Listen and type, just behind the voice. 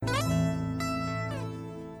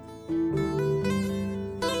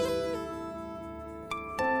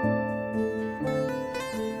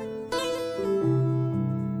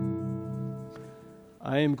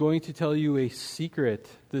I am going to tell you a secret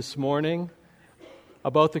this morning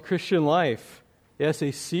about the Christian life. Yes,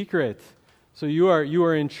 a secret. So you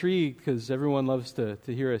are intrigued because everyone loves to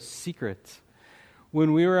hear a secret.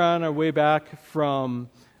 When we were on our way back from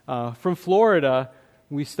Florida,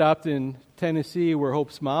 we stopped in Tennessee where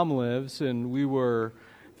Hope's mom lives, and we were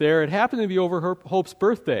there. It happened to be over Hope's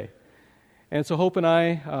birthday. And so Hope and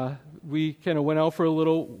I, we kind of went out for a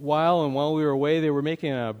little while, and while we were away, they were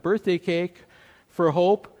making a birthday cake for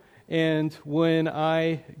Hope. And when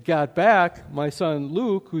I got back, my son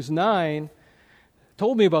Luke, who's 9,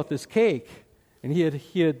 told me about this cake. And we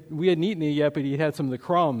hadn't eaten it yet, but he had some of the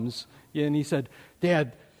crumbs. And he said,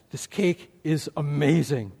 "Dad, this cake is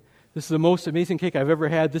amazing. This is the most amazing cake I've ever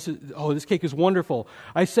had. This cake is wonderful."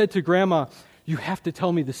 I said to Grandma, "You have to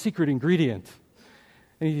tell me the secret ingredient."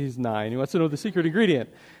 And he's 9. He wants to know the secret ingredient.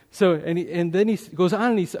 So, and then he goes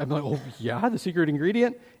on, and I'm like, "Oh, yeah, the secret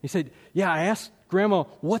ingredient?" He said, "Yeah, I asked Grandma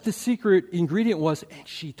what the secret ingredient was, and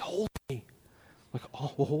she told me." I'm like,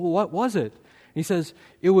 "Oh, well, what was it?" And he says,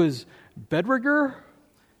 "It was Bedrugger."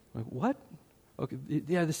 I'm like, "What?" Okay,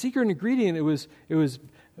 yeah, the secret ingredient, it was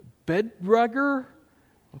Bedrugger.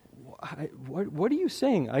 What are you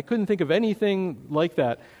saying? I couldn't think of anything like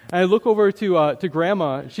that. And I look over to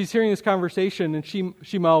Grandma. She's hearing this conversation, and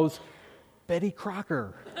she mouths, "Betty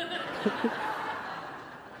Crocker."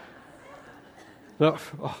 So,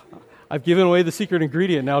 I've given away the secret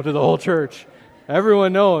ingredient now to the whole church.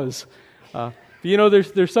 Everyone knows. But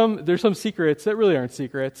there's some secrets that really aren't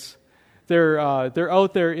secrets. They're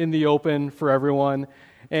out there in the open for everyone.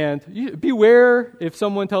 And beware if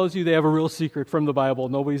someone tells you they have a real secret from the Bible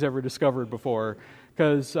nobody's ever discovered before,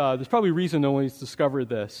 because there's probably a reason no one's discovered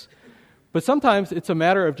this. But sometimes it's a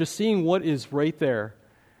matter of just seeing what is right there,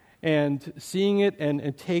 and seeing it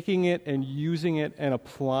and taking it and using it and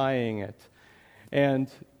applying it. And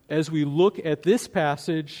as we look at this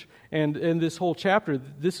passage and this whole chapter,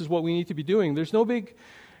 this is what we need to be doing. There's no big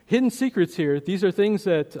hidden secrets here. These are things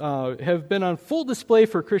that have been on full display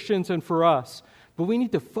for Christians and for us. But we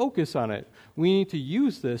need to focus on it. We need to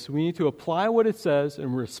use this. We need to apply what it says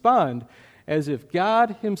and respond as if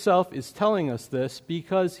God himself is telling us this,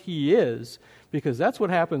 because he is, because that's what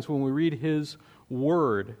happens when we read his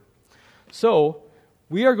word. So,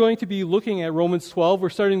 we are going to be looking at Romans 12. We're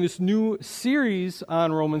starting this new series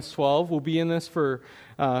on Romans 12. We'll be in this for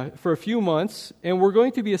a few months. And we're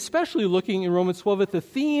going to be especially looking in Romans 12 at the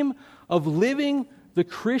theme of living the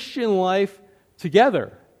Christian life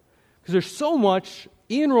together. Because there's so much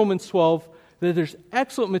in Romans 12 that there's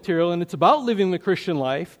excellent material, and it's about living the Christian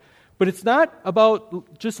life, but it's not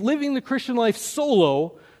about just living the Christian life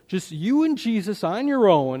solo, just you and Jesus on your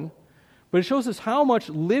own, but it shows us how much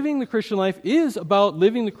living the Christian life is about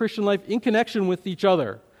living the Christian life in connection with each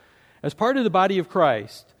other, as part of the body of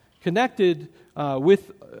Christ, connected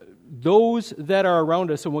with those that are around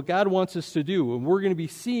us and what God wants us to do. And we're going to be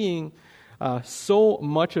seeing so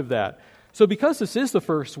much of that. So because this is the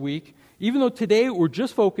first week, even though today we're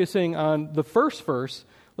just focusing on the first verse,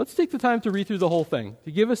 let's take the time to read through the whole thing,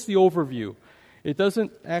 to give us the overview. It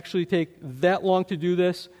doesn't actually take that long to do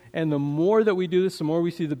this, and the more that we do this, the more we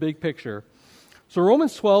see the big picture. So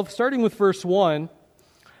Romans 12, starting with verse 1,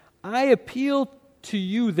 "I appeal to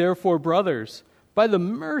you, therefore, brothers, by the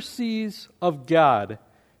mercies of God,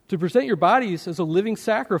 to present your bodies as a living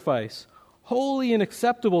sacrifice, holy and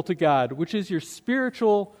acceptable to God, which is your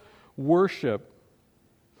spiritual worship.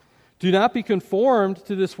 Do not be conformed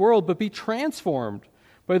to this world, but be transformed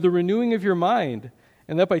by the renewing of your mind,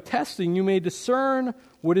 and that by testing you may discern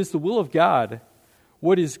what is the will of God,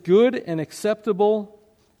 what is good and acceptable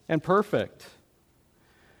and perfect.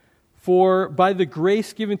 For by the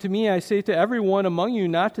grace given to me, I say to everyone among you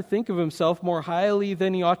not to think of himself more highly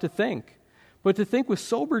than he ought to think, but to think with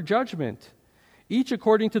sober judgment, each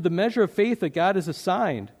according to the measure of faith that God has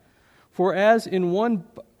assigned. For as in one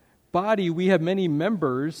body we have many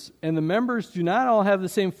members, and the members do not all have the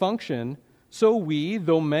same function, so we,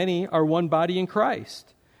 though many, are one body in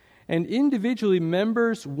Christ, and individually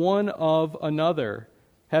members one of another,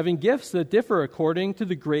 having gifts that differ according to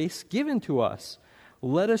the grace given to us.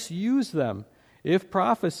 Let us use them, if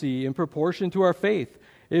prophecy in proportion to our faith,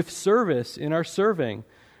 if service in our serving,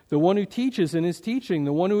 the one who teaches in his teaching,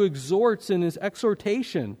 the one who exhorts in his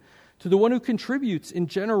exhortation, to the one who contributes in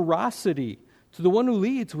generosity, to the one who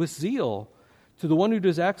leads with zeal, to the one who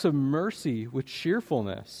does acts of mercy with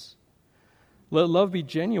cheerfulness. Let love be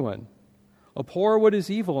genuine. Abhor what is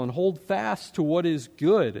evil and hold fast to what is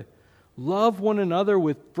good. Love one another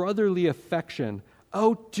with brotherly affection.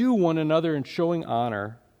 Outdo one another in showing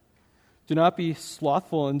honor. Do not be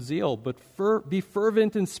slothful in zeal, but be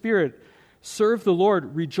fervent in spirit. Serve the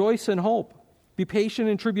Lord. Rejoice in hope. Be patient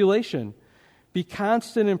in tribulation. Be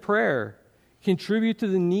constant in prayer. Contribute to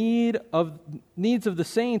the needs of the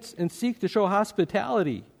saints and seek to show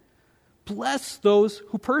hospitality. Bless those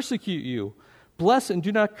who persecute you. Bless and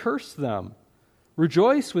do not curse them.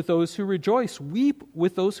 Rejoice with those who rejoice. Weep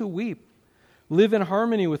with those who weep. Live in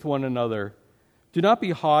harmony with one another. Do not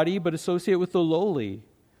be haughty, but associate with the lowly.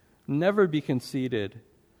 Never be conceited.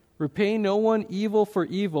 Repay no one evil for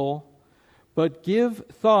evil, but give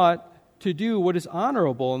thought to do what is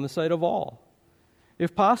honorable in the sight of all.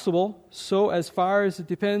 If possible, so as far as it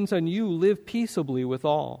depends on you, live peaceably with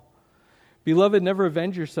all. Beloved, never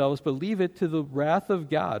avenge yourselves, but leave it to the wrath of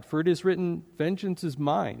God. For it is written, vengeance is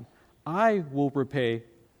mine. I will repay,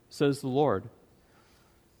 says the Lord.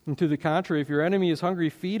 And to the contrary, if your enemy is hungry,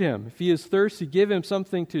 feed him. If he is thirsty, give him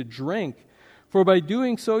something to drink. For by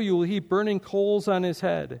doing so, you will heap burning coals on his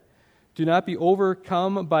head. Do not be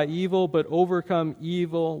overcome by evil, but overcome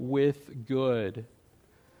evil with good.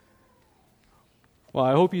 Well,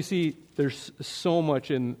 I hope you see there's so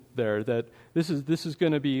much in there that this is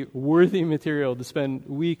going to be worthy material to spend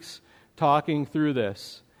weeks talking through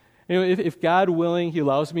this. You know, if God willing, He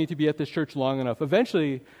allows me to be at this church long enough,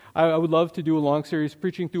 eventually I would love to do a long series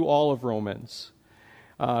preaching through all of Romans.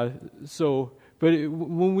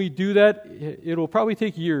 When we do that, it'll probably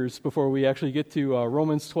take years before we actually get to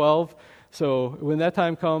Romans 12. So when that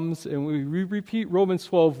time comes and we repeat Romans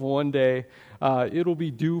 12 one day, it'll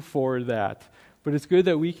be due for that. But it's good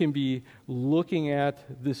that we can be looking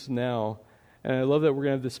at this now. And I love that we're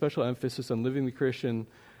going to have this special emphasis on living the Christian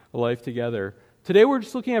life together. Today we're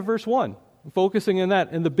just looking at verse 1, focusing on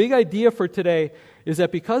that. And the big idea for today is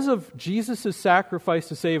that because of Jesus' sacrifice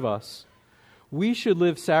to save us, we should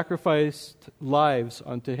live sacrificed lives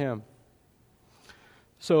unto Him.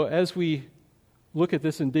 So as we look at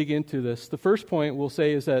this and dig into this, the first point we'll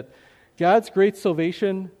say is that God's great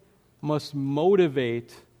salvation must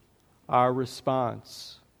motivate our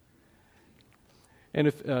response. And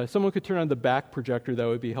if someone could turn on the back projector, that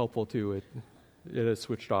would be helpful too. It has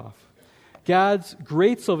switched off. God's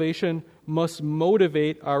great salvation must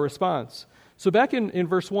motivate our response. So back in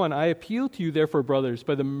verse 1, I appeal to you, therefore, brothers,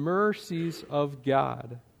 by the mercies of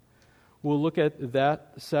God. We'll look at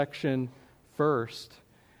that section first.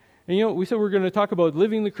 And we said we're going to talk about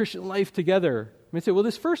living the Christian life together. You may say, well,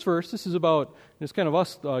 this first verse, this is about, it's kind of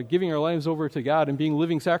us giving our lives over to God and being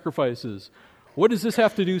living sacrifices. What does this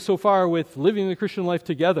have to do so far with living the Christian life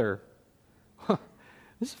together?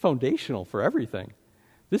 This is foundational for everything.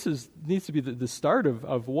 This needs to be the start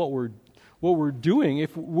of what we're doing.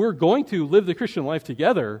 If we're going to live the Christian life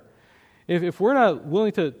together, if we're not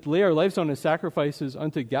willing to lay our lives down as sacrifices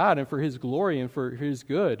unto God and for His glory and for His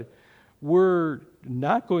good, we're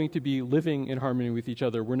not going to be living in harmony with each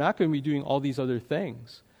other. We're not going to be doing all these other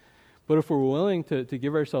things. But if we're willing to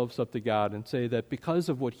give ourselves up to God and say that because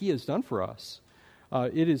of what He has done for us,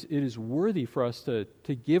 it is worthy for us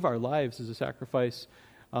to give our lives as a sacrifice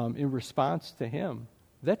in response to Him,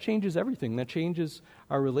 that changes everything. That changes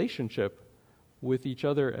our relationship with each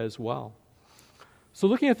other as well. So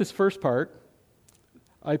looking at this first part,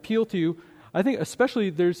 I appeal to you, I think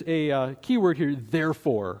especially there's a key word here,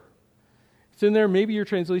 therefore. It's in there. Maybe your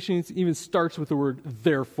translation even starts with the word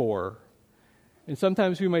therefore. And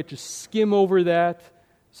sometimes we might just skim over that.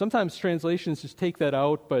 Sometimes translations just take that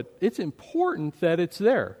out, but it's important that it's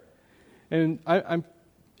there. And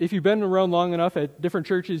if you've been around long enough at different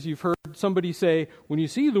churches, you've heard somebody say, when you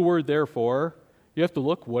see the word therefore, you have to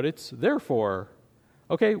look what it's there for.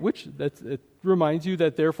 Okay, it reminds you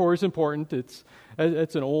that therefore is important. It's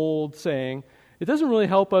an old saying. It doesn't really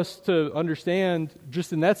help us to understand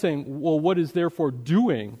just in that saying, well, what is therefore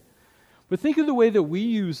doing? But think of the way that we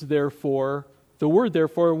use therefore, the word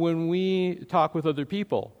therefore, when we talk with other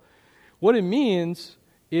people. What it means,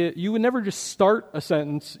 you would never just start a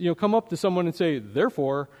sentence, come up to someone and say,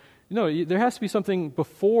 therefore. No, there has to be something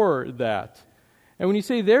before that. And when you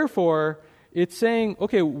say therefore, it's saying,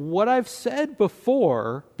 okay, what I've said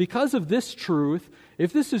before, because of this truth,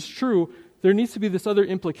 if this is true, there needs to be this other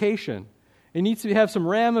implication. It needs to have some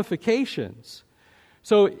ramifications.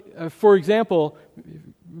 So, for example,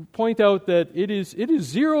 point out that it is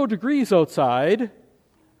 0 degrees outside,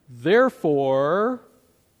 therefore,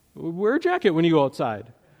 wear a jacket when you go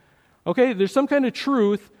outside. Okay, there's some kind of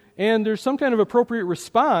truth, and there's some kind of appropriate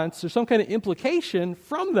response, there's some kind of implication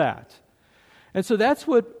from that. And so that's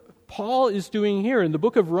what Paul is doing here. In the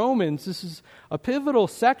book of Romans, this is a pivotal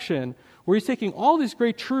section where he's taking all these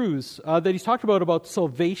great truths that he's talked about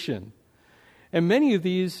salvation. And many of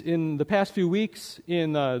these in the past few weeks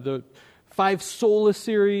in the 5 Sola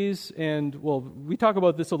series, and, we talk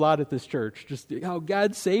about this a lot at this church, just how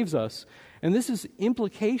God saves us. And this is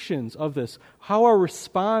implications of this, how our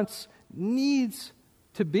response needs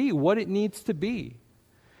to be, what it needs to be.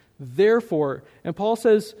 Therefore, and Paul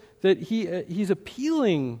says that he's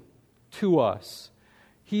appealing to us.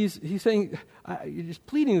 He's saying, he's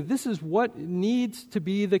pleading that this is what needs to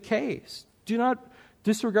be the case. Do not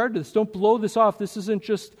disregard this. Don't blow this off. This isn't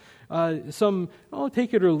just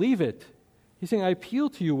take it or leave it. He's saying, I appeal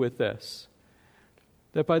to you with this,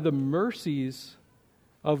 that by the mercies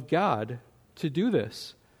of God to do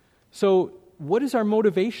this. So what is our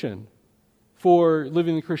motivation for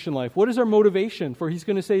living the Christian life? What is our motivation for, he's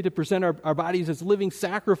going to say, to present our bodies as living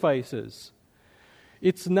sacrifices?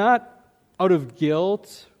 It's not out of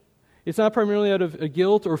guilt. It's not primarily out of a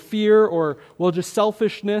guilt or fear or, just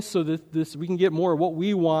selfishness so that we can get more of what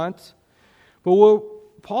we want. But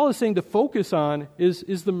what Paul is saying to focus on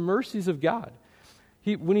is the mercies of God.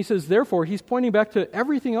 When he says, therefore, he's pointing back to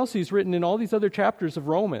everything else he's written in all these other chapters of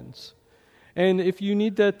Romans. And if you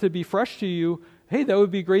need that to be fresh to you, hey, that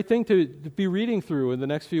would be a great thing to be reading through in the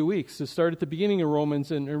next few weeks, to start at the beginning of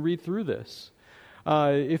Romans and read through this.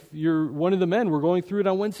 If you're one of the men, we're going through it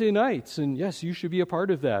on Wednesday nights, and yes, you should be a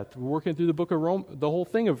part of that. We're working through the book of the whole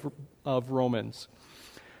thing of Romans.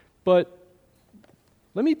 But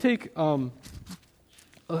let me take a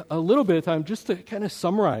little bit of time just to kind of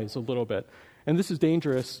summarize a little bit. And this is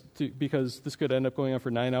dangerous because this could end up going on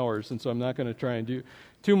for 9 hours, and so I'm not going to try and do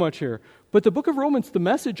too much here. But the book of Romans, the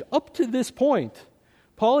message up to this point,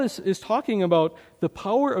 Paul is talking about the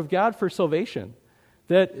power of God for salvation.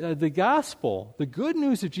 That the gospel, the good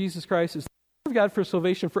news of Jesus Christ, is the power of God for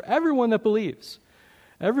salvation for everyone that believes.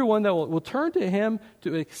 Everyone that will turn to Him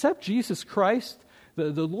to accept Jesus Christ,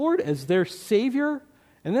 the Lord, as their Savior.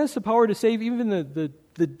 And that's the power to save even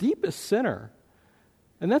the deepest sinner.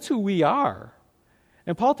 And that's who we are.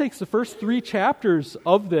 And Paul takes the first 3 chapters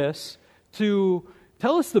of this to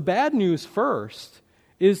tell us the bad news first,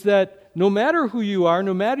 is that no matter who you are,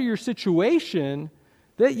 no matter your situation,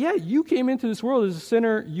 that, you came into this world as a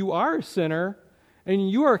sinner, you are a sinner,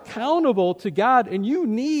 and you are accountable to God, and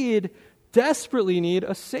you desperately need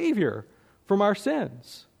a Savior from our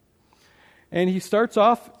sins. And he starts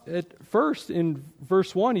off at first in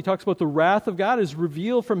verse 1. He talks about the wrath of God is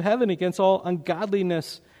revealed from heaven against all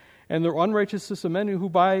ungodliness and the unrighteousness of men who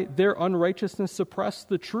by their unrighteousness suppress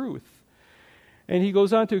the truth. And he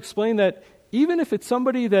goes on to explain that even if it's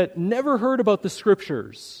somebody that never heard about the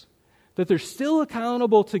Scriptures, that they're still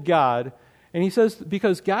accountable to God. And he says,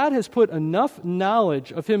 because God has put enough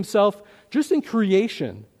knowledge of Himself just in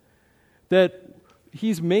creation, that He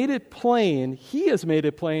has made it plain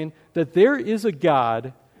that there is a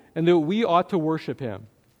God and that we ought to worship Him.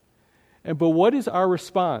 But what is our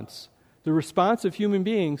response? The response of human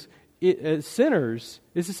beings as sinners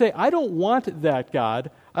is to say, I don't want that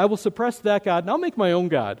God. I will suppress that God, and I'll make my own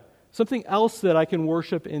God, something else that I can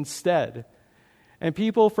worship instead. And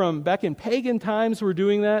people from back in pagan times were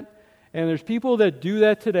doing that, and there's people that do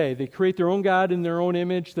that today. They create their own God in their own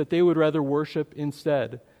image that they would rather worship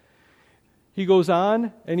instead. He goes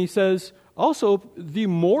on, and he says, also, the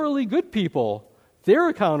morally good people, they're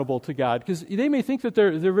accountable to God, because they may think that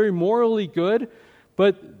they're very morally good,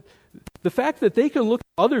 but the fact that they can look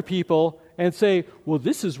at other people and say, well,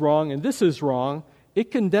 this is wrong and this is wrong,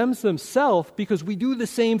 it condemns themselves because we do the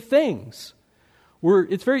same things.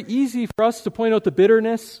 It's very easy for us to point out the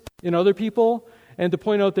bitterness in other people and to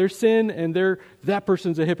point out their sin and that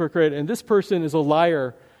person's a hypocrite and this person is a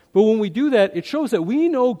liar. But when we do that, it shows that we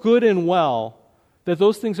know good and well that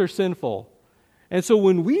those things are sinful. And so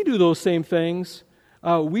when we do those same things,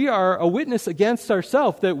 we are a witness against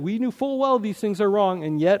ourselves that we knew full well these things are wrong,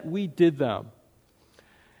 and yet we did them.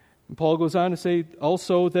 And Paul goes on to say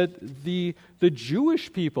also that the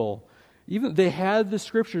Jewish people, even they had the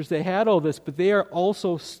Scriptures, they had all this, but they are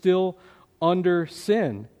also still under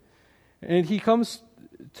sin. And he comes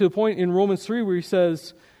to the point in Romans 3 where he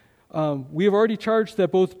says, we have already charged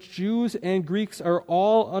that both Jews and Greeks are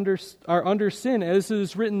all under sin. As it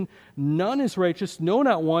is written, none is righteous, no,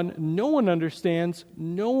 not one. No one understands,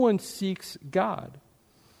 no one seeks God.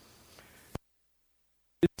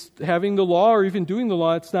 It's having the law or even doing the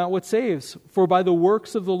law, it's not what saves. For by the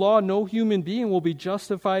works of the law, no human being will be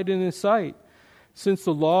justified in His sight, since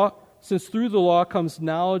through the law comes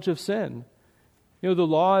knowledge of sin. The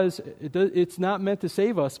law it's not meant to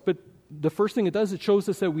save us, but the first thing it does, it shows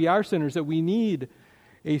us that we are sinners, that we need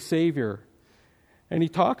a Savior. And he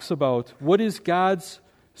talks about what is God's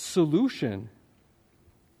solution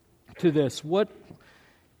to this.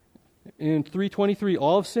 In 3:23,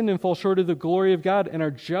 all have sinned and fall short of the glory of God and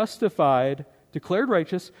are justified, declared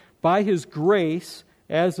righteous, by His grace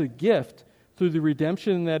as a gift through the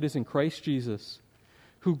redemption that is in Christ Jesus,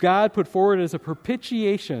 who God put forward as a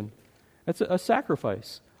propitiation. That's a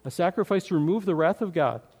sacrifice to remove the wrath of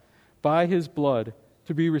God by his blood,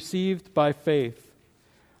 to be received by faith.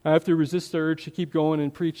 I have to resist the urge to keep going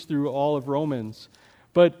and preach through all of Romans.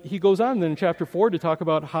 But he goes on then in chapter 4 to talk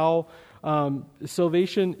about how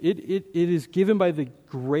salvation, it is given by the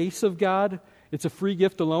grace of God. It's a free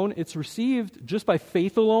gift alone. It's received just by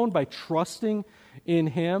faith alone, by trusting in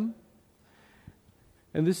him.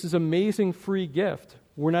 And this is an amazing free gift.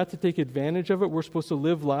 We're not to take advantage of it. We're supposed to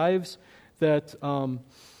live lives that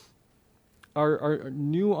are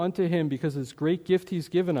new unto him because of this great gift he's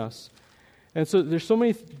given us. And so there's so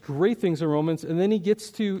many great things in Romans. And then he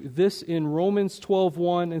gets to this in Romans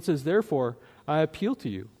 12:1 and says, therefore, I appeal to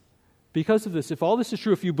you. Because of this, if all this is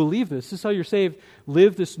true, if you believe this is how you're saved,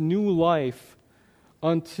 live this new life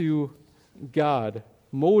unto God,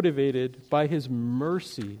 motivated by his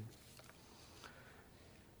mercy.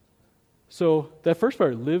 So that first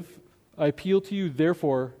part, I appeal to you,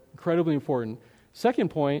 therefore, incredibly important. Second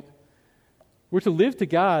point, we're to live to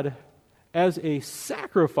God as a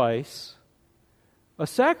sacrifice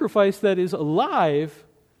that is alive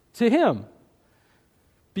to him.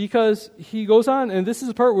 Because he goes on, and this is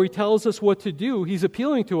the part where he tells us what to do. He's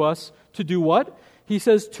appealing to us to do what? He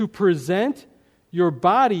says to present your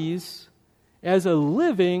bodies as a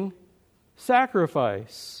living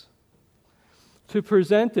sacrifice. To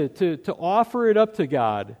present it, to offer it up to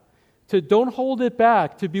God. To don't hold it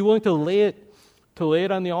back, to be willing to lay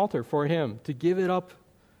it on the altar for him, to give it up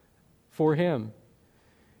for him.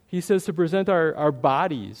 He says to present our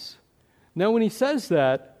bodies. Now when he says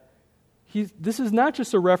that, this is not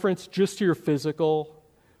just a reference just to your physical.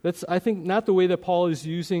 That's, I think, not the way that Paul is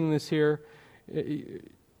using this here.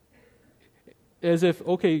 As if,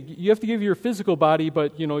 okay, you have to give your physical body,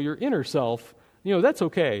 but, your inner self, that's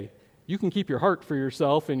okay. You can keep your heart for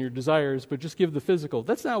yourself and your desires, but just give the physical.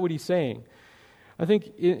 That's not what he's saying. I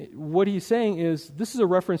think what he's saying is this is a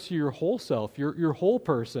reference to your whole self, your whole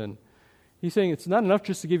person. He's saying it's not enough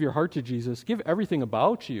just to give your heart to Jesus. Give everything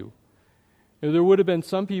about you. There would have been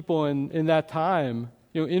some people in that time,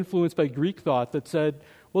 influenced by Greek thought that said,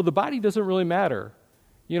 well, the body doesn't really matter.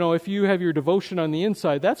 If you have your devotion on the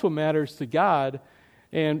inside, that's what matters to God.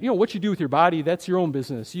 And, what you do with your body, that's your own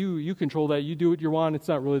business. You control that. You do what you want. It's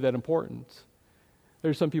not really that important.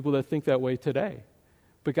 There's some people that think that way today.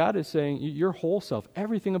 But God is saying, your whole self,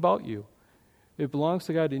 everything about you, it belongs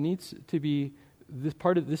to God. It needs to be this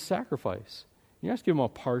part of this sacrifice. You're not just giving him a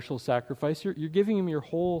partial sacrifice. You're giving him your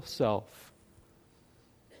whole self.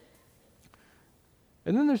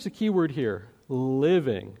 And then there's the key word here,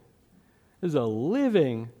 living. This is a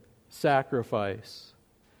living sacrifice.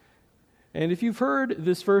 And if you've heard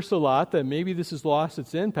this verse a lot, then maybe this has lost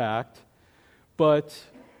its impact. But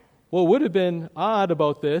what would have been odd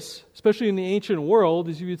about this, especially in the ancient world,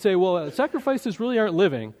 is you would say, well, sacrifices really aren't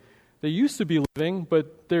living. They used to be living,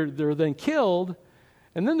 but they're then killed,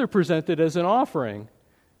 and then they're presented as an offering.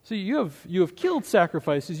 So you have killed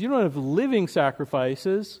sacrifices. You don't have living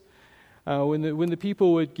sacrifices. When the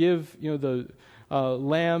people would give the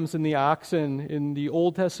lambs and the oxen in the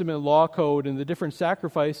Old Testament law code and the different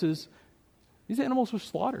sacrifices, these animals were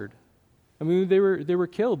slaughtered. I mean, they were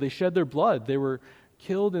killed. They shed their blood. They were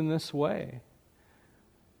killed in this way.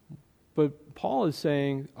 But Paul is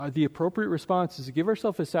saying the appropriate response is to give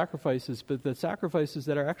ourselves as sacrifices, but the sacrifices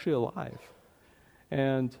that are actually alive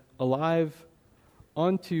and alive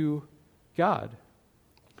unto God.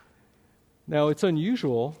 Now, it's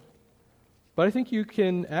unusual, but I think you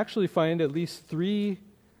can actually find at least 3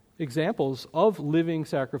 examples of living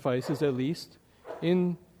sacrifices, at least,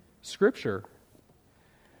 in Scripture.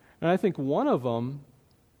 And I think one of them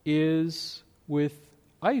is with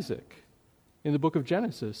Isaac in the book of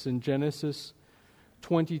Genesis, in Genesis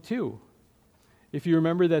 22. If you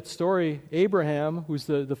remember that story, Abraham, who's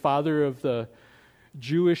the father of the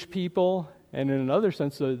Jewish people, and in another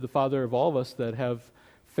sense, the father of all of us that have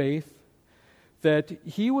faith, that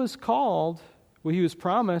he was called, well, he was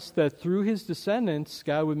promised that through his descendants,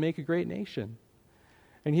 God would make a great nation.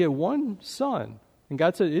 And he had one son. And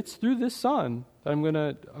God said, it's through this son that I'm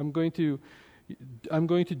going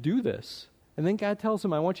to do this. And then God tells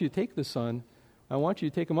him, I want you to take the son, I want you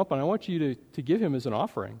to take him up, and I want you to give him as an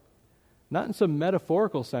offering. Not in some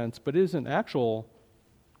metaphorical sense, but it is an actual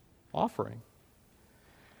offering.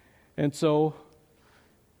 And so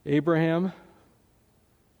Abraham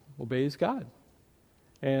obeys God.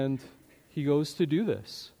 And he goes to do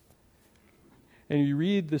this. And you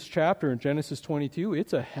read this chapter in Genesis 22,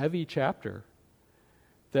 it's a heavy chapter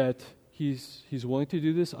that he's willing to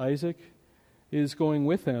do this. Isaac is going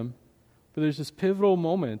with him. But there's this pivotal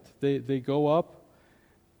moment. They go up,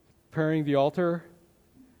 preparing the altar,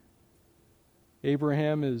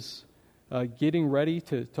 Abraham is getting ready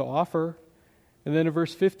to offer. And then in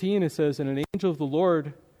verse 15 it says, and an angel of the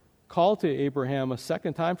Lord called to Abraham a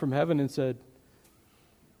second time from heaven and said,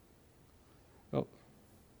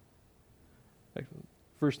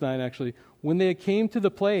 verse 9 actually, when they came to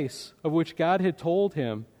the place of which God had told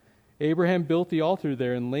him, Abraham built the altar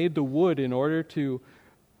there and laid the wood in order to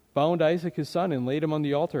bound Isaac his son and laid him on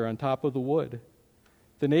the altar on top of the wood.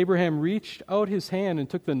 Then Abraham reached out his hand and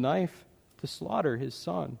took the knife to slaughter his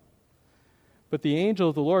son. But the angel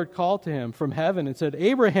of the Lord called to him from heaven and said,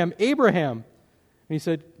 Abraham, Abraham. And he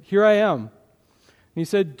said, here I am. And he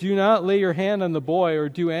said, do not lay your hand on the boy or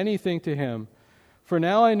do anything to him. For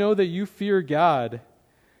now I know that you fear God,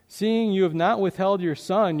 seeing you have not withheld your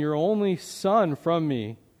son, your only son, from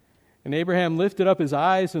me. And Abraham lifted up his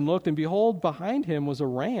eyes and looked, and behold, behind him was a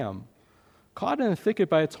ram, caught in a thicket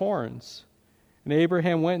by its horns. And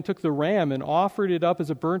Abraham went and took the ram and offered it up as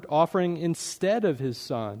a burnt offering instead of his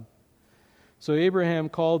son. So Abraham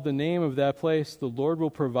called the name of that place, the Lord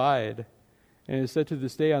will provide. And it is said to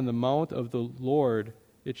this day, on the mount of the Lord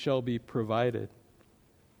it shall be provided.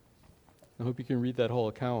 I hope you can read that whole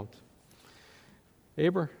account.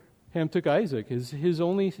 Abraham took Isaac, his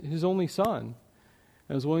only son,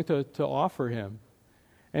 and was willing to offer him.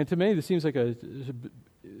 And to many, this seems like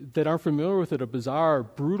that aren't familiar with it, a bizarre,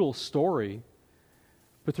 brutal story.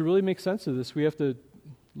 But to really make sense of this, we have to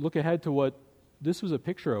look ahead to what this was a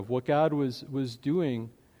picture of, what God was doing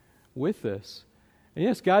with this. And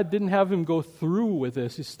yes, God didn't have him go through with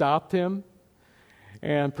this. He stopped him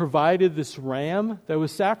and provided this ram that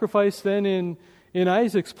was sacrificed then in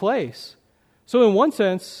Isaac's place. So in one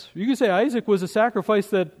sense, you could say Isaac was a sacrifice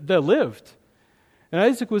that lived. And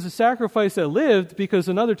Isaac was a sacrifice that lived because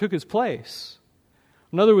another took his place.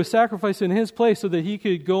 Another was sacrificed in his place so that he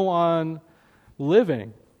could go on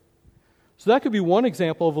living. So that could be one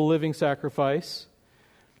example of a living sacrifice.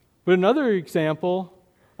 But another example,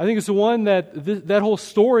 I think, is the one that that whole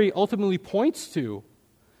story ultimately points to.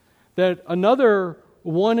 That another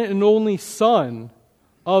one and only son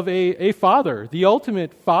of a father, the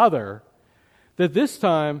ultimate father, that this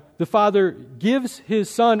time the father gives his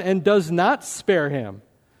son and does not spare him.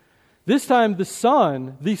 This time the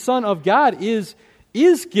son of God,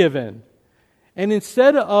 is given. And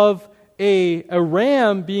instead of a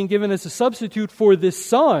ram being given as a substitute for this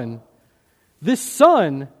son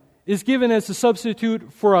is given as a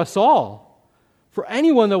substitute for us all, for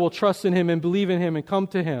anyone that will trust in him and believe in him and come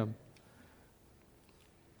to him.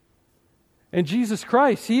 And Jesus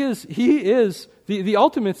Christ, He is the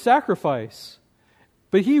ultimate sacrifice.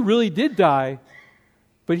 But He really did die,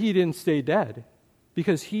 but He didn't stay dead,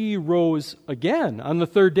 because He rose again. On the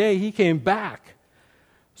third day, He came back.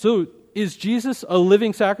 So is Jesus a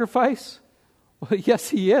living sacrifice? Well, yes,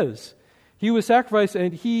 He is. He was sacrificed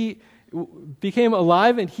and He became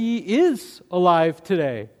alive, and He is alive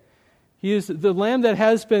today. He is the Lamb that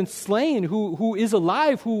has been slain, who is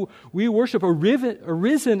alive, who we worship, a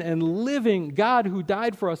risen and living God who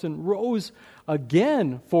died for us and rose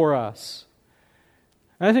again for us.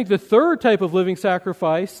 And I think the third type of living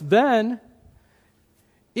sacrifice then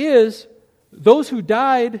is those who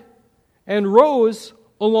died and rose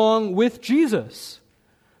along with Jesus.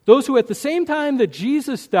 Those who at the same time that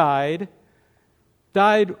Jesus died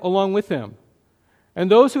along with Him. And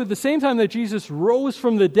those who at the same time that Jesus rose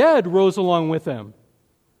from the dead rose along with Him.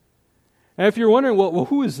 And if you're wondering, well,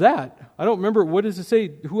 who is that? I don't remember, what does it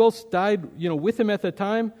say? Who else died, with Him at that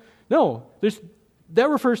time? No, that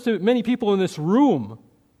refers to many people in this room.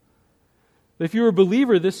 If you're a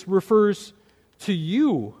believer, this refers to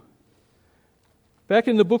you. Back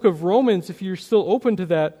in the book of Romans, if you're still open to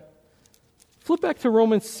that, flip back to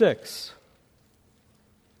Romans 6.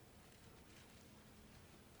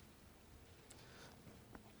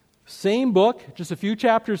 Same book, just a few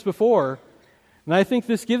chapters before. And I think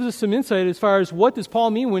this gives us some insight as far as what does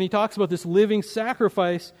Paul mean when he talks about this living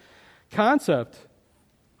sacrifice concept.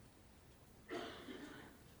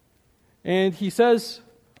 And he says,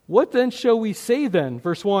 "What then shall we say then?"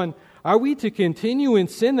 Verse 1, "Are we to continue in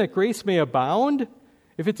sin that grace may abound?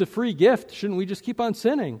 If it's a free gift, shouldn't we just keep on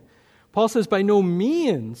sinning?" Paul says, "By no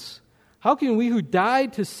means. How can we who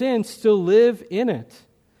died to sin still live in it?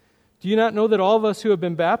 Do you not know that all of us who have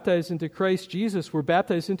been baptized into Christ Jesus were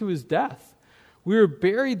baptized into His death? We were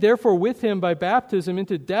buried therefore with Him by baptism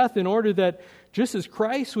into death, in order that just as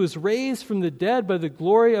Christ was raised from the dead by the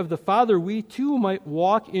glory of the Father, we too might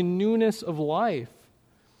walk in newness of life."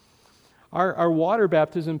 Our water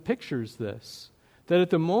baptism pictures this, that at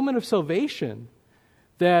the moment of salvation,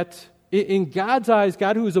 that in God's eyes,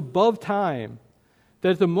 God who is above time,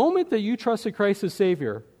 that at the moment that you trusted Christ as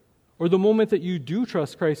Savior, or the moment that you do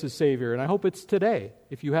trust Christ as Savior, and I hope it's today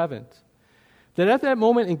if you haven't, that at that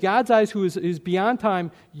moment in God's eyes, who is beyond time,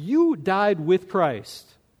 you died with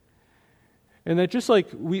Christ. And that just like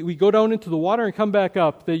we go down into the water and come back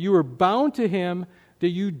up, that you were bound to Him, that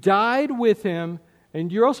you died with Him,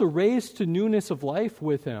 and you're also raised to newness of life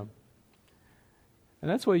with Him. And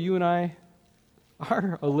that's why you and I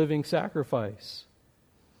are a living sacrifice.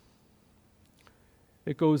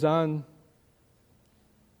 It goes on,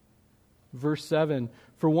 verse 7,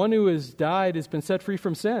 "For one who has died has been set free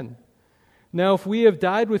from sin. Now if we have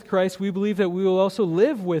died with Christ, we believe that we will also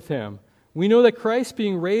live with Him. We know that Christ,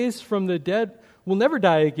 being raised from the dead, will never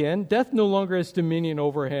die again. Death no longer has dominion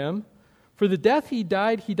over Him. For the death He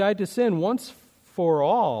died to sin once for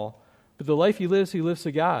all, but the life He lives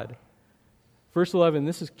to God." Verse 11,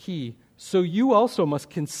 this is key. "So you also must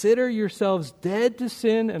consider yourselves dead to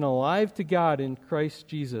sin and alive to God in Christ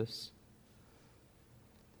Jesus.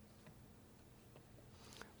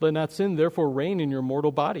 Let not sin therefore reign in your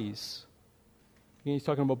mortal bodies." Again, he's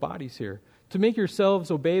talking about bodies here. "To make yourselves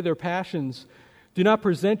obey their passions. Do not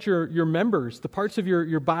present your members, the parts of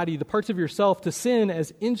your body, the parts of yourself, to sin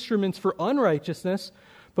as instruments for unrighteousness,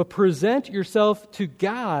 but present yourself to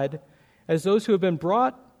God as those who have been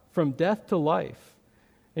brought from death to life,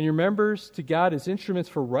 and your members to God as instruments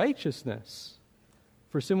for righteousness.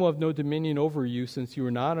 For sin will have no dominion over you, since you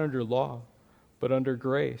are not under law, but under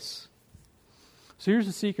grace." So here's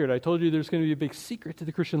the secret. I told you there's going to be a big secret to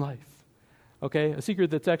the Christian life. Okay? A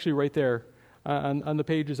secret that's actually right there on the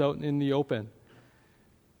pages out in the open.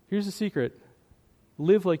 Here's the secret.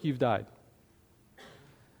 Live like you've died.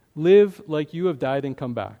 Live like you have died and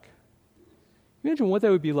come back. Imagine what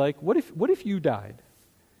that would be like. What if you died?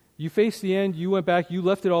 You faced the end, you went back, you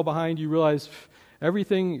left it all behind, you realized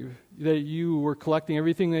everything that you were collecting,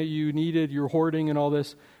 everything that you needed, you're hoarding and all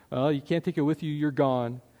this, you can't take it with you, you're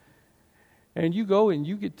gone. And you go and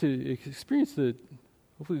you get to experience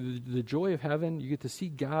hopefully the joy of heaven. You get to see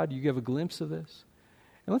God, you have a glimpse of this.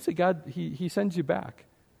 And let's say God, He sends you back.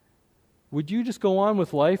 Would you just go on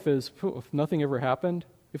with life as if nothing ever happened?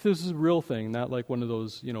 If this is a real thing, not like one of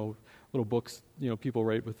those, little books, people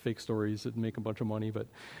write with fake stories that make a bunch of money. But,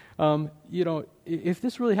 if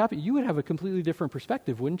this really happened, you would have a completely different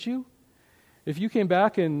perspective, wouldn't you? If you came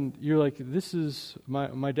back and you're like, this is,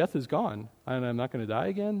 my death is gone, and I'm not going to die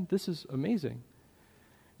again, this is amazing.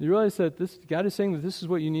 You realize that God is saying that this is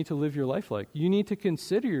what you need to live your life like. You need to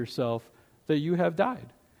consider yourself that you have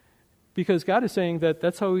died. Because God is saying that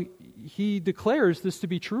that's how He declares this to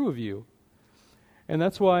be true of you. And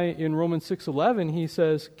that's why in Romans 6:11 He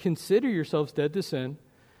says, "Consider yourselves dead to sin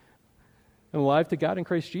and alive to God in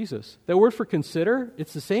Christ Jesus." That word for consider,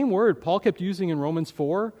 it's the same word Paul kept using in Romans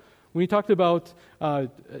 4 when he talked about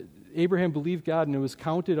Abraham believed God and it was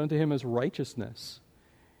counted unto him as righteousness.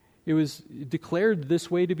 It was declared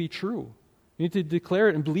this way to be true. You need to declare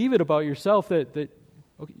it and believe it about yourself that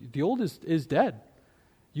okay, the old is dead.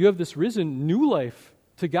 You have this risen new life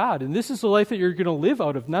to God. And this is the life that you're going to live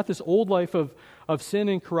out of, not this old life of sin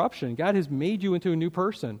and corruption. God has made you into a new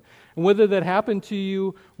person. And whether that happened to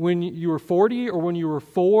you when you were 40 or when you were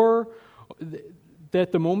 4,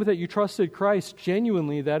 that the moment that you trusted Christ,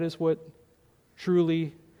 genuinely, that is what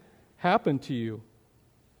truly happened to you.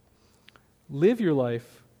 Live your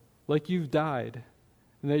life like you've died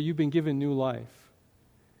and that you've been given new life.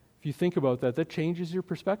 If you think about that, that changes your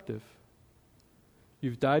perspective.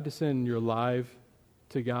 You've died to sin and you're alive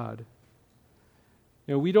to God.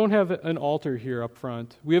 We don't have an altar here up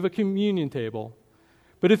front. We have a communion table.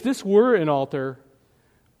 But if this were an altar,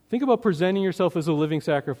 think about presenting yourself as a living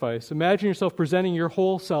sacrifice. Imagine yourself presenting your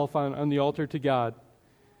whole self on the altar to God.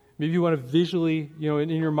 Maybe you want to visually, in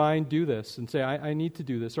your mind, do this and say, I need to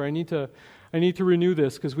do this, or I need to renew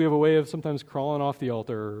this, because we have a way of sometimes crawling off the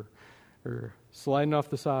altar or sliding off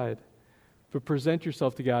the side. But present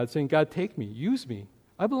yourself to God, saying, God, take me, use me.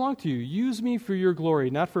 I belong to you. Use me for your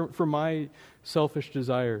glory, not for my selfish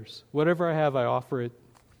desires. Whatever I have, I offer it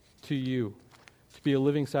to you to be a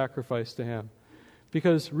living sacrifice to Him.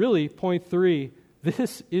 Because really, point 3,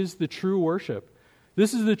 this is the true worship.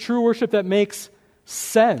 This is the true worship that makes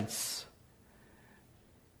sense.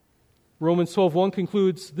 Romans 12:1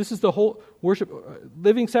 concludes, this is the whole worship,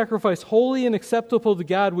 living sacrifice, holy and acceptable to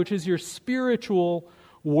God, which is your spiritual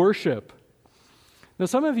worship. Now,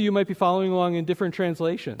 some of you might be following along in different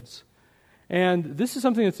translations. And this is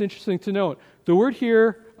something that's interesting to note. The word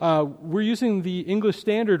here, we're using the English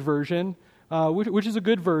Standard Version, which is a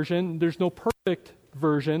good version. There's no perfect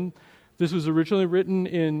version. This was originally written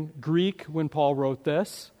in Greek when Paul wrote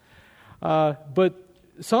this. But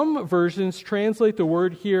some versions translate the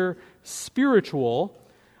word here spiritual.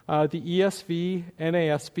 the ESV,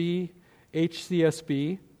 NASB,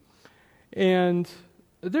 HCSB. And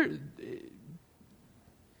there's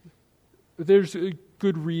a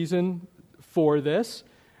good reason for this.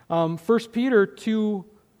 1 Peter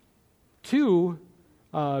 2:2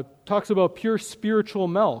 talks about pure spiritual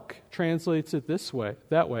milk, translates it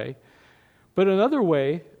that way. But another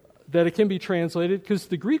way that it can be translated, because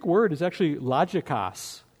the Greek word is actually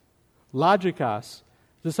logikos. Logikos.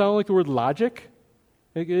 Does it sound like the word logic?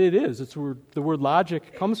 It is. It's where the word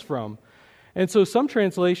logic comes from. And so some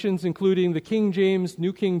translations, including the King James,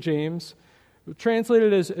 New King James, translate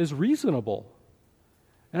it as reasonable.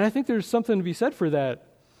 And I think there's something to be said for that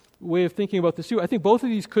way of thinking about this too. I think both of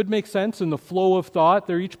these could make sense in the flow of thought.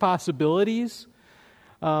 They're each possibilities.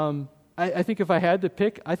 I think if I had to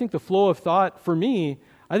pick, I think the flow of thought, for me,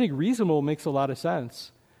 I think reasonable makes a lot of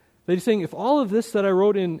sense. That he's saying, if all of this that I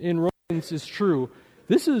wrote in Romans is true,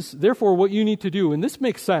 this is therefore what you need to do, and this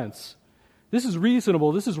makes sense. This is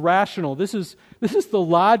reasonable. This is rational. This is the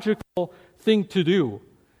logical thing to do.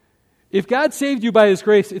 If God saved you by His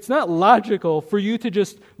grace, it's not logical for you to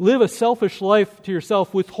just live a selfish life to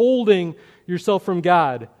yourself, withholding yourself from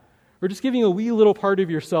God, or just giving a wee little part of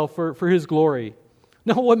yourself for His glory.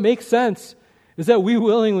 No, what makes sense is that we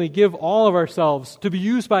willingly give all of ourselves to be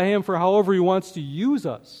used by Him for however He wants to use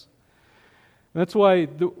us. And that's why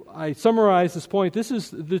I summarize this point. This is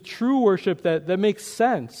the true worship that makes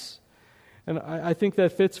sense. And I think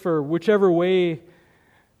that fits for whichever way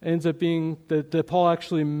ends up being that Paul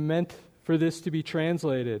actually meant for this to be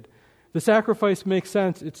translated. The sacrifice makes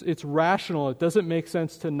sense. It's rational. It doesn't make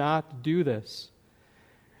sense to not do this.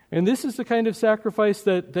 And this is the kind of sacrifice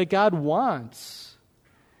that God wants.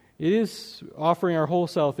 It is offering our whole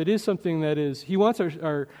self. It is something that is, He wants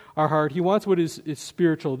our heart. He wants what is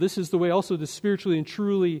spiritual. This is the way also to spiritually and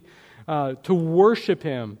truly to worship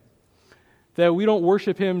Him. That we don't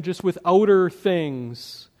worship Him just with outer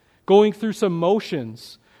things, going through some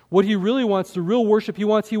motions. What He really wants, the real worship He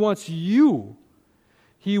wants you.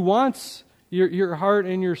 He wants your heart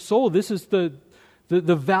and your soul. This is the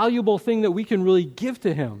valuable thing that we can really give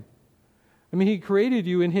to Him. I mean, He created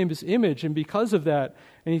you in His image, and because of that,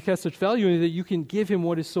 and He has such value in it, that you can give Him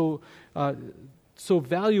what is so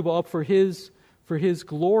valuable up for His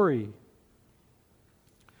glory.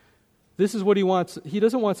 This is what He wants. He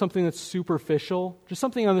doesn't want something that's superficial, just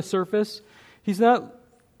something on the surface.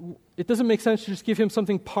 It doesn't make sense to just give Him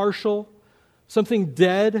something partial, something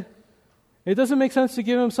dead. It doesn't make sense to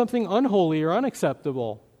give Him something unholy or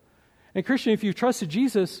unacceptable. And Christian, if you've trusted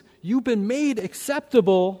Jesus, you've been made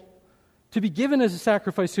acceptable to be given as a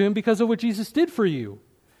sacrifice to Him because of what Jesus did for you.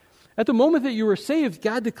 At the moment that you were saved,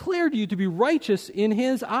 God declared you to be righteous in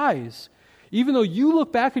His eyes. Even though you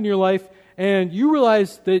look back in your life and you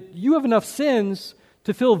realize that you have enough sins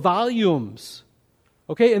to fill volumes.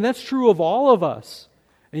 Okay, and that's true of all of us.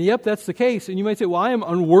 And yep, that's the case. And you might say, well, I am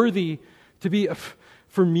unworthy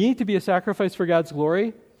for me to be a sacrifice for God's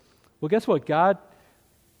glory. Well, guess what? God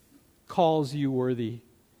calls you worthy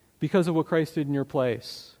because of what Christ did in your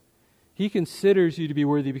place. He considers you to be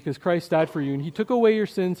worthy because Christ died for you, and He took away your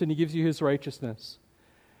sins, and He gives you His righteousness.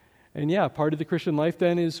 And yeah, part of the Christian life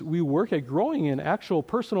then is we work at growing in actual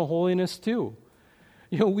personal holiness too.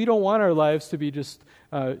 We don't want our lives to be just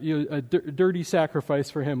a dirty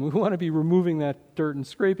sacrifice for Him. We want to be removing that dirt and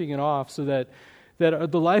scraping it off so that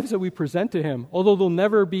the lives that we present to Him, although they'll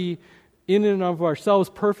never be in and of ourselves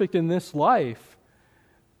perfect in this life,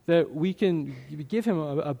 that we can give Him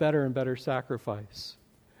a better and better sacrifice.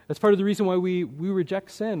 That's part of the reason why we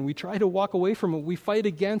reject sin. We try to walk away from it. We fight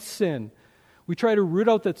against sin. We try to root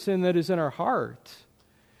out that sin that is in our heart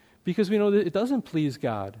because we know that it doesn't please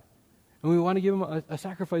God. And we want to give Him a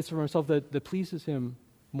sacrifice from ourselves that pleases Him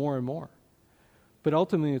more and more. But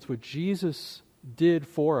ultimately, it's what Jesus did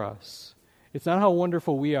for us. It's not how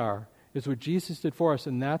wonderful we are. It's what Jesus did for us,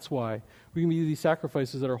 and that's why we can be these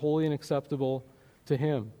sacrifices that are holy and acceptable to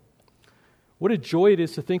Him. What a joy it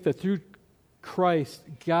is to think that through Christ,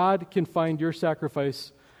 God can find your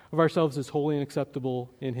sacrifice of ourselves as holy and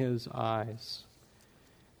acceptable in His eyes.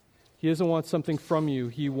 He doesn't want something from you.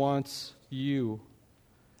 He wants you.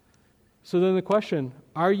 So then the question,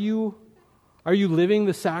 are you living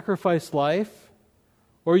the sacrificed life,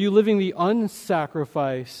 or are you living the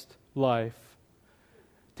unsacrificed life?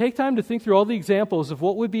 Take time to think through all the examples of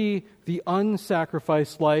what would be the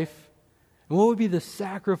unsacrificed life and what would be the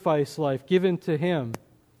sacrificed life given to Him.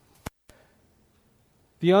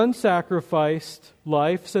 The unsacrificed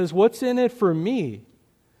life says, what's in it for me?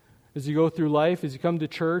 As you go through life, as you come to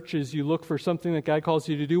church, as you look for something that God calls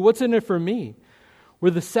you to do, what's in it for me?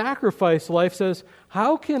 Where the sacrificed life says,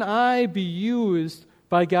 how can I be used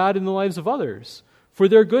by God in the lives of others? for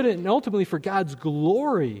their good and ultimately for God's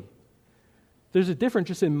glory. There's a difference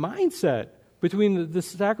just in mindset between the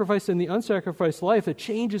sacrifice and the unsacrificed life that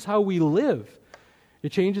changes how we live.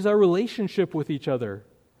 It changes our relationship with each other.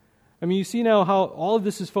 I mean, you see now how all of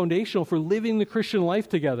this is foundational for living the Christian life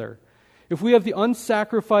together. If we have the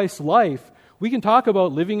unsacrificed life, we can talk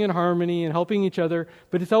about living in harmony and helping each other,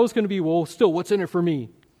 but it's always going to be, well, still, what's in it for me?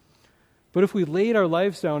 But if we laid our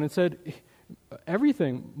lives down and said,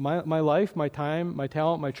 everything, my life, my time, my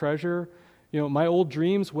talent, my treasure, my old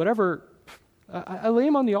dreams, whatever, I lay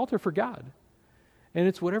them on the altar for God. And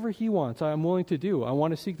it's whatever He wants, I'm willing to do. I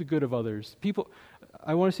want to seek the good of others.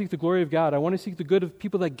 I want to seek the glory of God. I want to seek the good of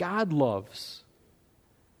people that God loves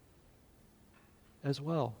as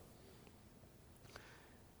well.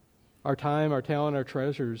 Our time, our talent, our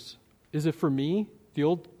treasures. Is it for me? The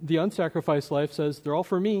unsacrificed life says they're all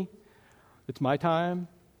for me. It's my time,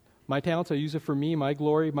 my talents, I use it for me, my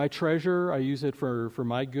glory, my treasure, I use it for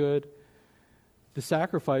my good. The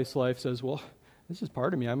sacrifice life says, well, this is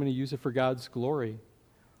part of me. I'm going to use it for God's glory.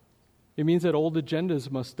 It means that old agendas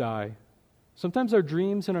must die. Sometimes our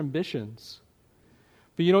dreams and ambitions.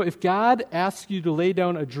 But if God asks you to lay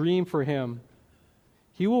down a dream for Him,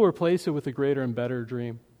 He will replace it with a greater and better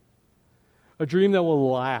dream. A dream that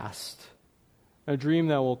will last. A dream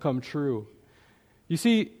that will come true. You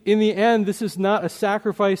see, in the end, this is not a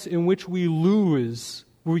sacrifice in which we lose,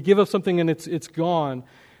 where we give up something and it's gone.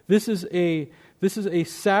 This is a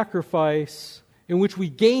sacrifice in which we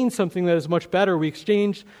gain something that is much better. We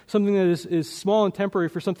exchange something that is small and temporary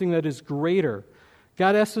for something that is greater.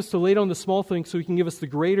 God asks us to lay down the small thing so He can give us the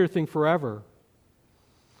greater thing forever.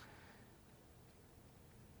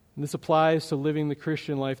 And this applies to living the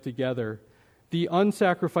Christian life together. The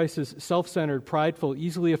unsacrificed is self-centered, prideful,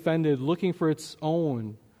 easily offended, looking for its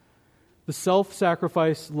own. The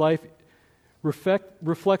self-sacrifice life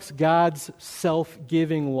reflects God's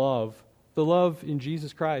self-giving love. The love in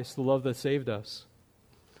Jesus Christ, the love that saved us.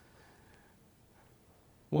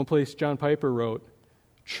 One place John Piper wrote,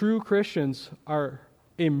 true Christians are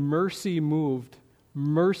a mercy-moved,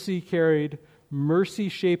 mercy-carried,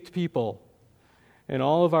 mercy-shaped people. And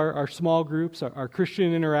all of our small groups, our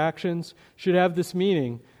Christian interactions should have this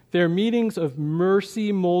meaning. They're meetings of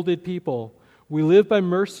mercy-molded people. We live by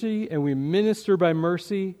mercy and we minister by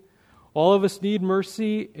mercy. All of us need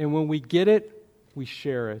mercy, and when we get it, we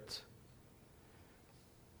share it.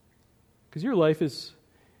 Because your life is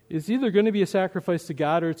either going to be a sacrifice to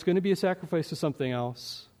God or it's going to be a sacrifice to something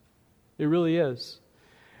else. It really is.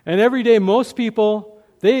 And every day, most people,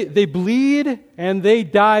 they bleed and they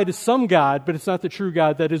die to some God, but it's not the true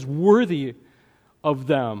God that is worthy of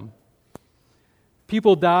them.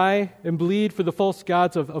 People die and bleed for the false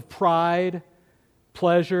gods of pride,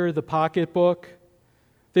 pleasure, the pocketbook.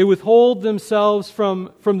 They withhold themselves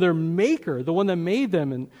from their Maker, the one that made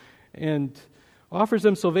them and offers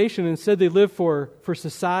them salvation. Instead, they live for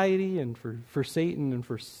society and for Satan and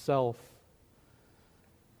for self.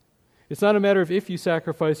 It's not a matter of if you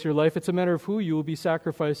sacrifice your life, it's a matter of who you will be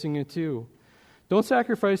sacrificing it to. Don't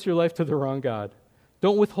sacrifice your life to the wrong God.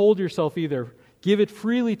 Don't withhold yourself either. Give it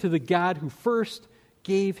freely to the God who first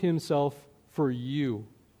gave Himself for you.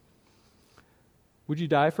 Would you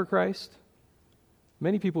die for Christ?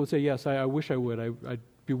 Many people would say, yes, I wish I would. I'd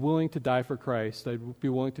be willing to die for Christ. I'd be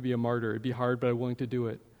willing to be a martyr. It'd be hard, but I'm willing to do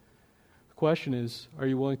it. The question is, are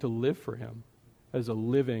you willing to live for Him as a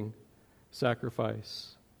living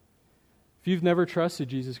sacrifice? If you've never trusted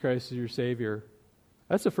Jesus Christ as your Savior,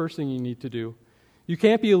 that's the first thing you need to do. You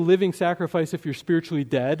can't be a living sacrifice if you're spiritually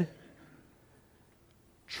dead.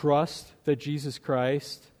 Trust that Jesus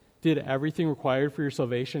Christ did everything required for your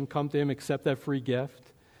salvation. Come to Him, accept that free gift.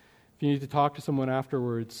 If you need to talk to someone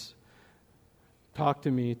afterwards, talk to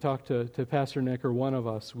me, talk to Pastor Nick or one of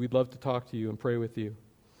us. We'd love to talk to you and pray with you.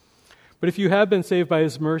 But if you have been saved by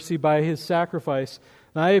His mercy, by His sacrifice,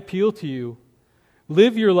 then I appeal to you,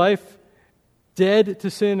 live your life dead to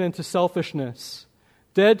sin and to selfishness,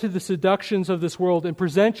 dead to the seductions of this world, and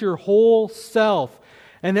present your whole self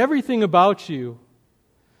and everything about you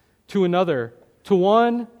to another, to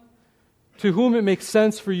one to whom it makes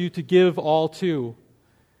sense for you to give all to.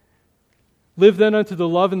 Live then unto the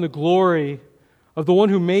love and the glory of the one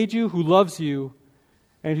who made you, who loves you,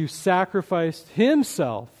 and who sacrificed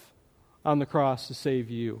Himself on the cross to save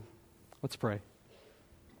you. Let's pray.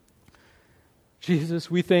 Jesus,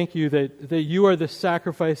 we thank You that You are the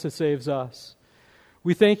sacrifice that saves us.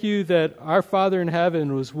 We thank You that our Father in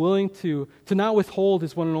heaven was willing to not withhold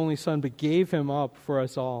His one and only Son, but gave Him up for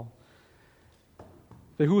us all.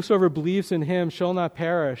 That whosoever believes in Him shall not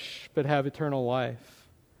perish, but have eternal life.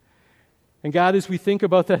 And God, as we think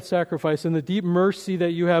about that sacrifice and the deep mercy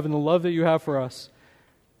that You have and the love that You have for us,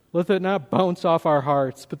 Let that not bounce off our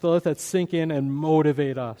hearts, but let that sink in and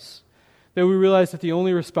motivate us. That we realize that the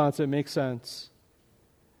only response that makes sense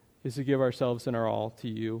is to give ourselves and our all to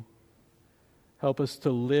you. Help us to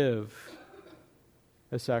live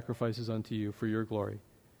as sacrifices unto you for your glory.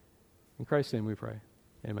 In Christ's name we pray.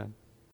 Amen.